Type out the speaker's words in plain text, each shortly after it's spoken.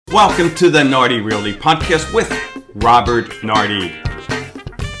Welcome to the Nardi Realty Podcast with Robert Nardi.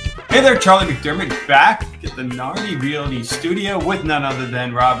 Hey there, Charlie McDermott back at the Nardi Realty studio with none other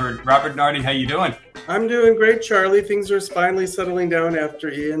than Robert. Robert Nardi, how you doing? I'm doing great, Charlie. Things are finally settling down after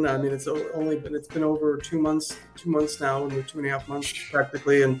Ian. I mean, it's been over 2 months now, and we're 2.5 months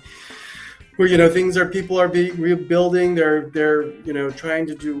practically, and people are rebuilding. They're trying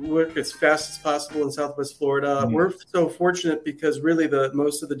to do work as fast as possible in Southwest Florida. Mm-hmm. We're so fortunate because really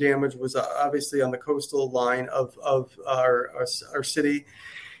most of the damage was obviously on the coastal line of our city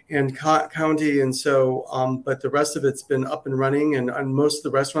and county, and so but the rest of it's been up and running, and most of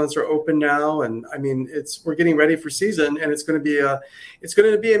the restaurants are open now. And I mean, we're getting ready for season, and it's going to be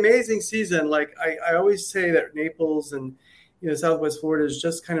an amazing season. Like I always say that Naples and Southwest Florida is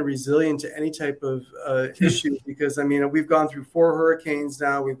just kind of resilient to any type of issue, because I mean, we've gone through 4 hurricanes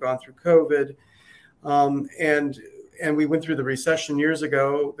now, we've gone through COVID, and we went through the recession years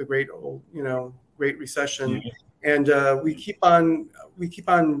ago, the Great Recession, and we keep on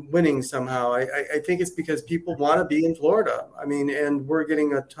winning somehow. I think it's because people want to be in Florida. I mean, and we're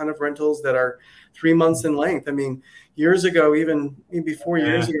getting a ton of rentals that are 3 months in length. I mean, years ago, even maybe 4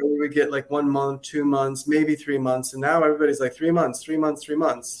 years ago, we would get like 1 month, 2 months, maybe 3 months. And now everybody's like 3 months, 3 months, 3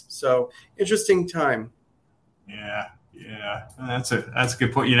 months. So interesting time. Yeah. That's a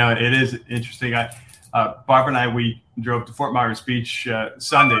good point. It is interesting. Barbara and I, we drove to Fort Myers Beach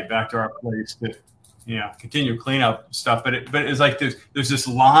Sunday back to our place to, continue cleanup stuff. But it's like there's this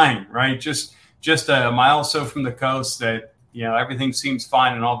line, right? Just a mile or so from the coast that, everything seems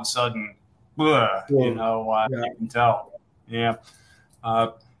fine. And all of a sudden, you can tell. Yeah.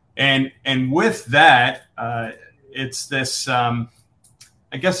 And with that, it's this, I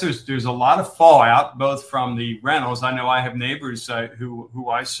guess there's a lot of fallout, both from the rentals. I know I have neighbors who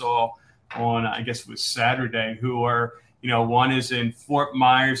I saw on, I guess it was Saturday, who are, one is in Fort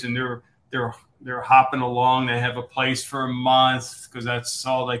Myers, and they're hopping along. They have a place for a month because that's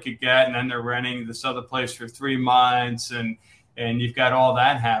all they could get. And then they're renting this other place for 3 months. And you've got all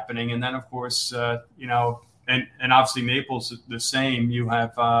that happening. And then, of course, and obviously Naples is the same. You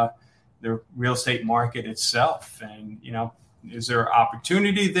have the real estate market itself. And, is there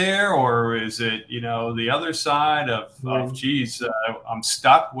opportunity there, or is it, the other side of geez, I'm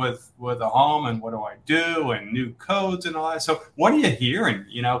stuck with a home, and what do I do, and new codes and all that. So what are you hearing?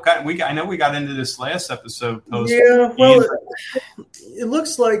 I know we got into this last episode. Yeah, well, it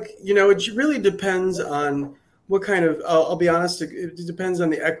looks like, it really depends on what kind of, I'll be honest, it depends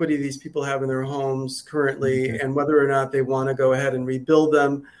on the equity these people have in their homes currently, and whether or not they want to go ahead and rebuild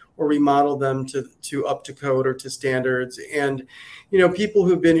them or remodel them to up to code or to standards. And, people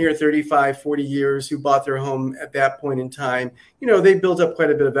who've been here 35, 40 years, who bought their home at that point in time, they built up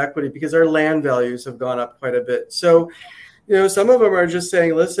quite a bit of equity because our land values have gone up quite a bit. So, some of them are just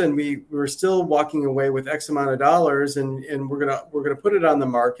saying, listen, we're still walking away with X amount of dollars, and we're gonna put it on the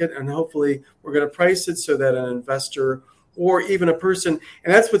market, and hopefully we're gonna price it so that an investor or even a person,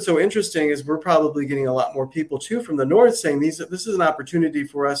 and that's what's so interesting, is we're probably getting a lot more people too from the north saying this is an opportunity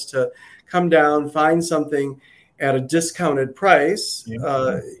for us to come down, find something at a discounted price,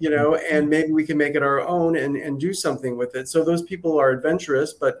 and maybe we can make it our own and do something with it. So those people are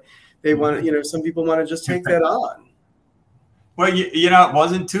adventurous, but they want to, some people want to just take that on. Well, it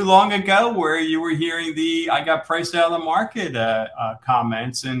wasn't too long ago where you were hearing I got priced out of the market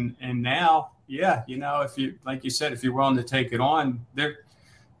comments, and now, if you, like you said, if you're willing to take it on,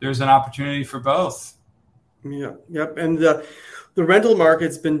 there's an opportunity for both. Yeah. Yep. And the rental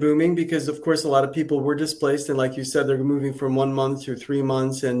market's been booming because, of course, a lot of people were displaced. And like you said, they're moving from 1 month to 3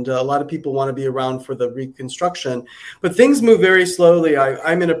 months. And a lot of people want to be around for the reconstruction. But things move very slowly.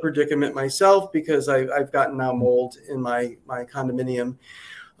 I'm in a predicament myself because I've gotten now mold in my condominium.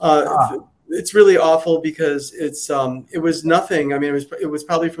 It's really awful because it was nothing. I mean, it was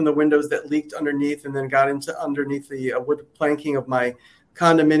probably from the windows that leaked underneath and then got into underneath the wood planking of my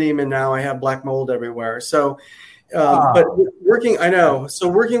condominium, and now I have black mold everywhere. So, but working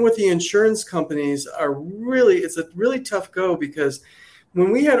with the insurance companies it's a really tough go, because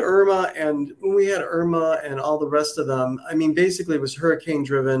when we had Irma and all the rest of them, I mean, basically it was hurricane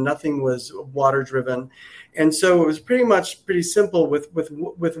driven. Nothing was water driven. And so it was pretty simple. With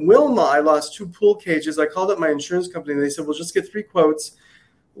Wilma, I lost 2 pool cages. I called up my insurance company, and they said, "We'll just get 3 quotes,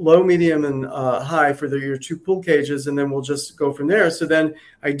 low, medium, and high for your 2 pool cages, and then we'll just go from there." So then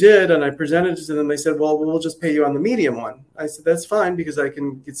I did, and I presented it to them. They said, "Well, we'll just pay you on the medium one." I said, "That's fine, because I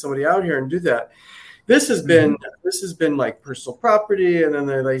can get somebody out here and do that." This has been like personal property, and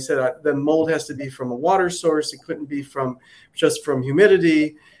then they said the mold has to be from a water source. It couldn't be from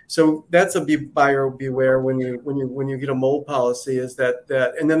humidity. So that's a buyer beware when you get a mold policy, is that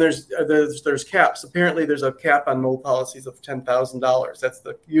and then there's caps. Apparently there's a cap on mold policies of $10,000. That's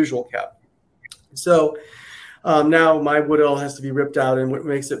the usual cap. So now my wood all has to be ripped out, and what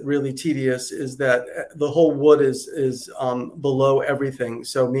makes it really tedious is that the whole wood is below everything.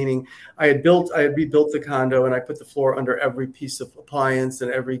 So meaning I had rebuilt the condo, and I put the floor under every piece of appliance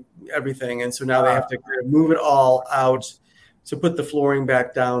and everything, and so now they have to move it all out to put the flooring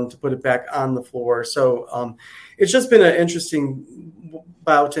back down, to put it back on the floor. So it's just been an interesting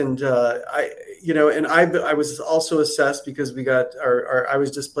bout, and I was also assessed because I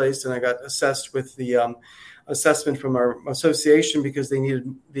was displaced, and I got assessed with the assessment from our association because they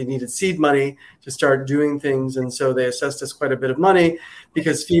needed seed money to start doing things, and so they assessed us quite a bit of money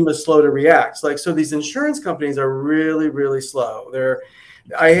because FEMA's slow to react. So these insurance companies are really, really slow.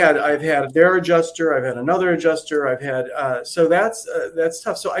 I've had their adjuster, I've had another adjuster, so that's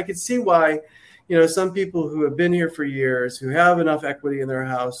tough. So I could see why, some people who have been here for years, who have enough equity in their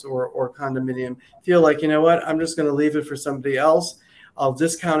house or condominium, feel like, what, I'm just going to leave it for somebody else. I'll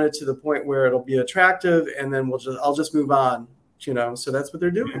discount it to the point where it'll be attractive, and then I'll just move on. So that's what they're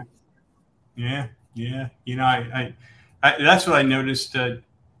doing. Yeah. I that's what I noticed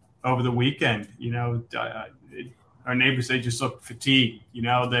over the weekend. Our neighbors, they just look fatigued.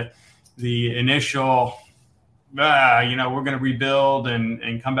 The initial, we're going to rebuild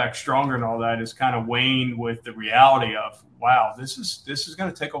and come back stronger and all that is kind of waned with the reality of, wow, this is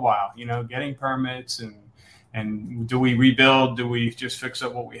going to take a while. Getting permits and do we rebuild? Do we just fix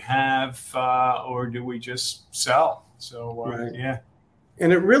up what we have, or do we just sell? So right. Yeah.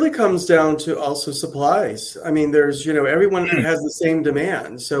 And it really comes down to also supplies. I mean, there's, everyone has the same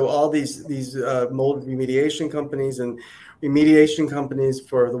demand. So all these mold remediation companies and remediation companies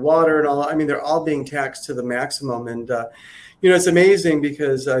for the water and all, they're all being taxed to the maximum. And, it's amazing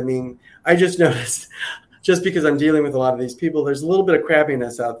because, I just noticed, just because I'm dealing with a lot of these people, there's a little bit of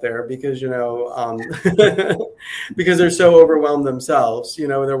crabbiness out there because, because they're so overwhelmed themselves,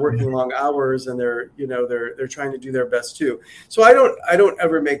 they're working long hours and they're trying to do their best too. So I don't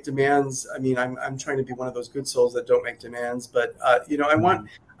ever make demands. I'm trying to be one of those good souls that don't make demands, but I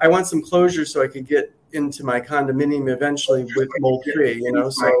want some closure so I could get into my condominium eventually with mold free,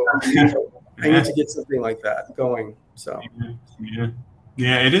 so I need to get something like that going. So.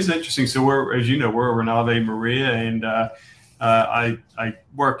 Yeah, it is interesting. So we're over in Ave Maria, and I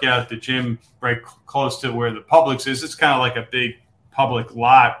work out at the gym right close to where the Publix is. It's kind of like a big public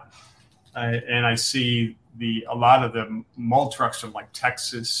lot, and I see a lot of the mold trucks from like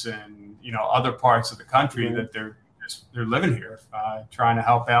Texas and other parts of the country mm-hmm. that they're living here, trying to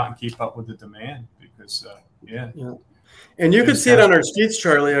help out and keep up with the demand because yeah. And you could see it on our streets,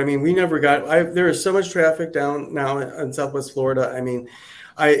 Charlie. We never there is so much traffic down now in Southwest Florida.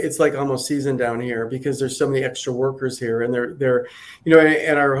 It's like almost season down here because there's so many extra workers here, and they're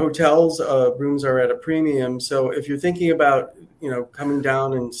and our hotels rooms are at a premium. So if you're thinking about coming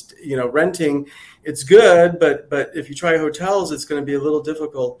down and renting, it's good, but if you try hotels, it's going to be a little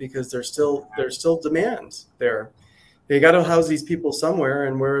difficult because there's still demand there. They got to house these people somewhere,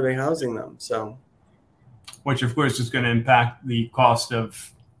 and where are they housing them? So. Which, of course, is going to impact the cost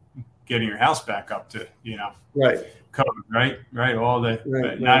of getting your house back up to, right. code, right? All the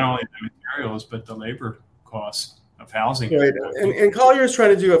not only the materials but the labor costs of housing. Right. And Collier's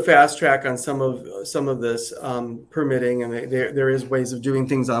trying to do a fast track on some of this permitting, and there is ways of doing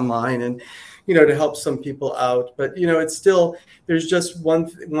things online and to help some people out. But it's still there's just one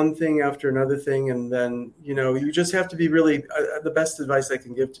thing after another thing, and then you just have to be really the best advice I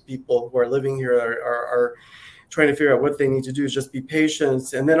can give to people who are living here are trying to figure out what they need to do is just be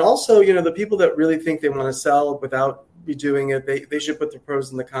patient. And then also, the people that really think they want to sell without redoing it, they should put the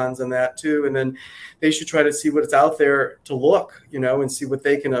pros and the cons on that too. And then they should try to see what's out there to look, and see what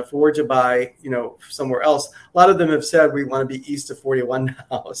they can afford to buy, somewhere else. A lot of them have said we want to be east of 41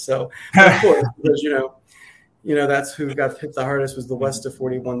 now. So of course, because, that's who got hit the hardest was the west of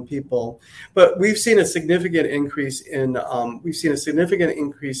 41 people. But we've seen a significant increase in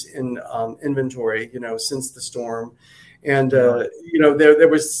inventory, since the storm. And there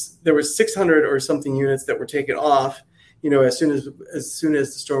was 600 or something units that were taken off, as soon as the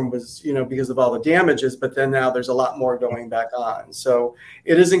storm was, because of all the damages. But then now there's a lot more going back on, so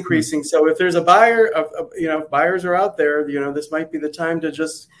it is increasing. So if there's a buyer, if buyers are out there, this might be the time to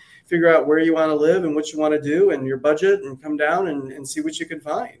just figure out where you want to live and what you want to do and your budget, and come down and see what you can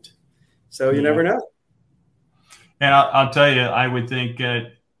find. So you never know. And I'll tell you, I would think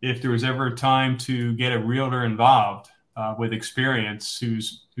that if there was ever a time to get a realtor involved with experience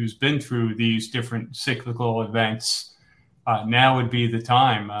who's been through these different cyclical events, now would be the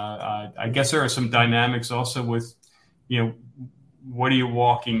time. I guess there are some dynamics also with, what are you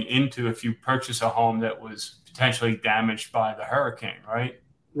walking into if you purchase a home that was potentially damaged by the hurricane, right?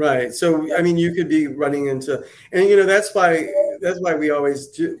 Right. So, I mean, you could be running into, and that's why we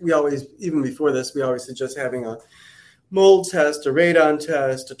always, even before this, we always suggest having a mold test, a radon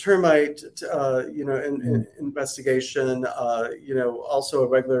test, a termite, investigation, also a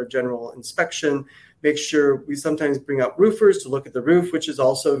regular general inspection. Make sure we sometimes bring out roofers to look at the roof, which is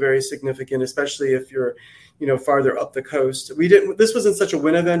also very significant, especially if you're, farther up the coast. This wasn't such a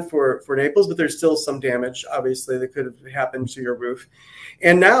wind event for Naples, but there's still some damage, obviously, that could have happened to your roof.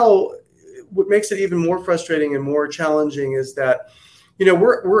 And now what makes it even more frustrating and more challenging is that,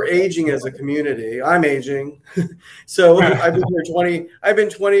 we're aging as a community. I'm aging. So I've been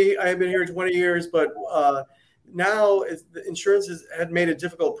here 20 years, but now the insurance had made it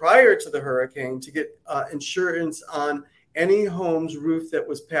difficult prior to the hurricane to get insurance on any home's roof that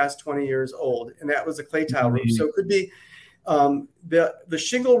was past 20 years old. And that was a clay tile roof. So it could be the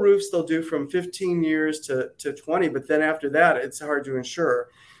shingle roofs they'll do from 15 years to 20, but then after that, it's hard to insure.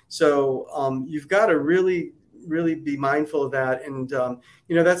 So you've got to really be mindful of that. And,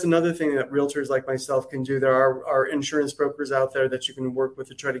 that's another thing that realtors like myself can do. There are insurance brokers out there that you can work with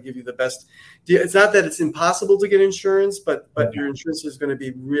to try to give you the best deal. It's not that it's impossible to get insurance, but your insurance is going to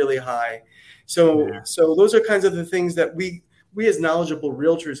be really high. So those are kinds of the things that we as knowledgeable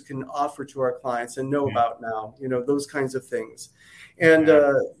realtors can offer to our clients and know about now, those kinds of things. And,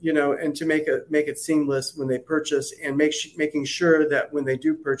 and to make it seamless when they purchase and making sure that when they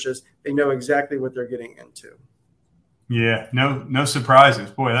do purchase, they know exactly what they're getting into. Yeah, no surprises.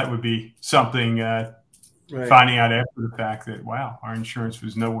 Boy, that would be something finding out after the fact that, wow, our insurance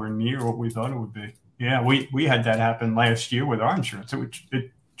was nowhere near what we thought it would be. Yeah, we had that happen last year with our insurance.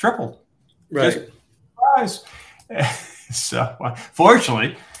 It tripled. Right. Just surprise. So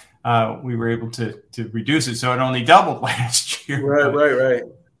fortunately, we were able to reduce it. So it only doubled last year. Right.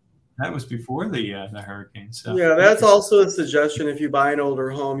 That was before the hurricane. So yeah, that's also a suggestion. If you buy an older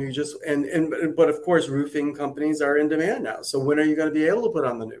home, you just but of course, roofing companies are in demand now. So when are you going to be able to put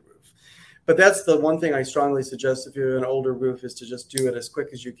on the new roof? But that's the one thing I strongly suggest if you have an older roof is to just do it as quick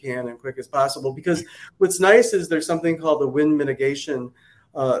as you can and quick as possible. Because what's nice is there's something called the wind mitigation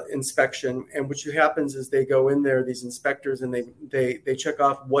inspection, and what happens is they go in there, these inspectors, and they check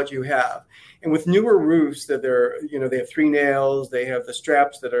off what you have. And with newer roofs that they have 3 nails, they have the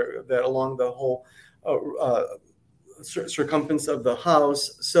straps that along the whole circumference of the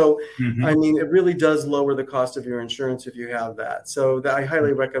house. So I mean, it really does lower the cost of your insurance if you have that. So I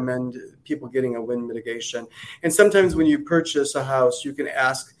highly recommend people getting a wind mitigation. And sometimes when you purchase a house, you can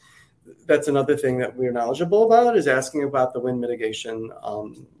ask. That's another thing that we're knowledgeable about, is asking about the wind mitigation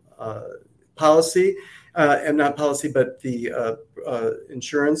policy, and not policy, but the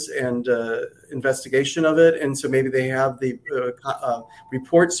insurance and investigation of it. And so maybe they have the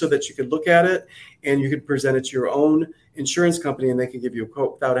report so that you could look at it and you could present it to your own insurance company and they could give you a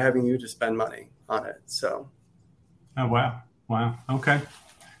quote without having you to spend money on it. So. Oh, wow. Okay.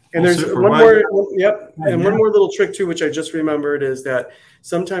 And there's one more, one more little trick too, which I just remembered, is that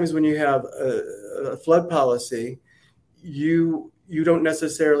sometimes when you have a flood policy, you don't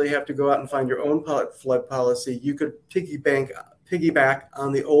necessarily have to go out and find your own flood policy. You could piggyback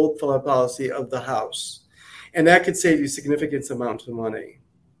on the old flood policy of the house, and that could save you significant amounts of money.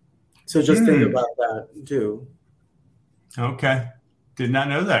 So just think about that too. Okay, did not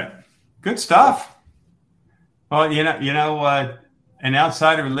know that. Good stuff. Well, an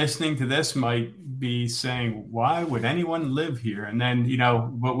outsider listening to this might be saying, why would anyone live here? And then,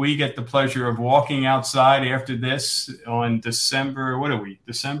 but we get the pleasure of walking outside after this on December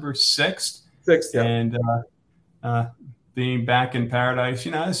 6th? 6th, yeah. And being back in paradise,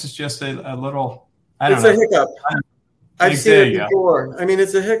 this is just a little, It's a hiccup. I've seen it before. I mean,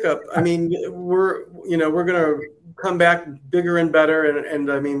 it's a hiccup. I mean, we're going to come back bigger and better.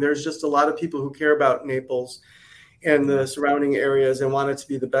 And I mean, there's just a lot of people who care about Naples and the surrounding areas and want it to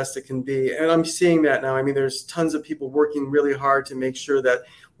be the best it can be. And I'm seeing that now. I mean, there's tons of people working really hard to make sure that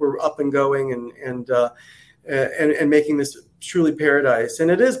we're up and going and making this truly paradise.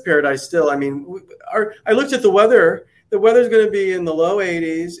 And it is paradise still. I mean, I looked at the weather. The weather's going to be in the low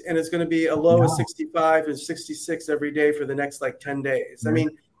 80s, and it's going to be a low of 65 and 66 every day for the next 10 days. I mean,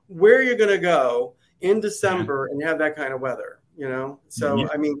 where are you going to go in December and have that kind of weather? So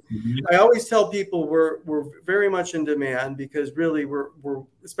I mean, I always tell people we're very much in demand, because really we're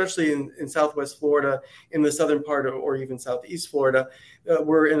especially in Southwest Florida, in the southern part of, or even Southeast Florida,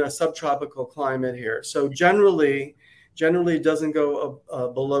 we're in a subtropical climate here. So generally generally doesn't go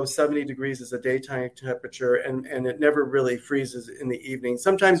below 70 degrees as a daytime temperature, and it never really freezes in the evening.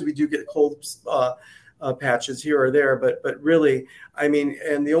 Sometimes we do get cold patches here or there, but really, I mean,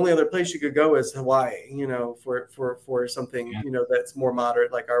 and the only other place you could go is Hawaii, for something, that's more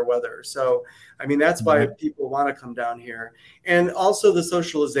moderate like our weather. So, I mean, that's why people want to come down here. And also the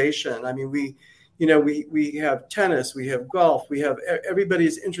socialization. I mean, we have tennis, we have golf, we have,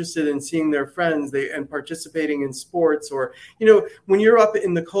 everybody's interested in seeing their friends and participating in sports, or, when you're up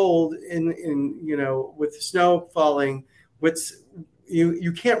in the cold with snow falling,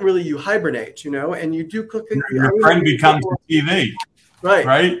 you can't really, you hibernate, and you do cook. Your friend becomes the TV.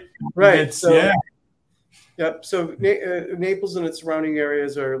 Right. Yep. So Naples and its surrounding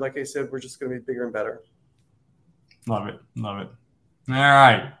areas are, like I said, we're just going to be bigger and better. Love it. All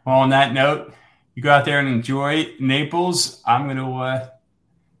right. Well, on that note, you go out there and enjoy Naples. I'm going to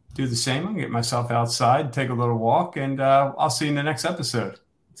do the same. I'm going to get myself outside, take a little walk, and I'll see you in the next episode.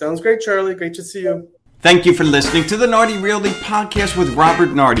 Sounds great, Charlie. Great to see you. Thank you for listening to the Nardi Realty Podcast with Robert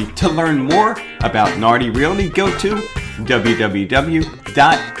Nardi. To learn more about Nardi Realty, go to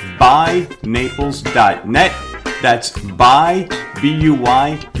www.buynaples.net. That's buy,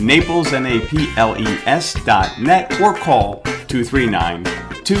 B-U-Y, Naples, Naples.net, or call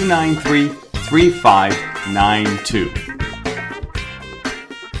 239-293-3592.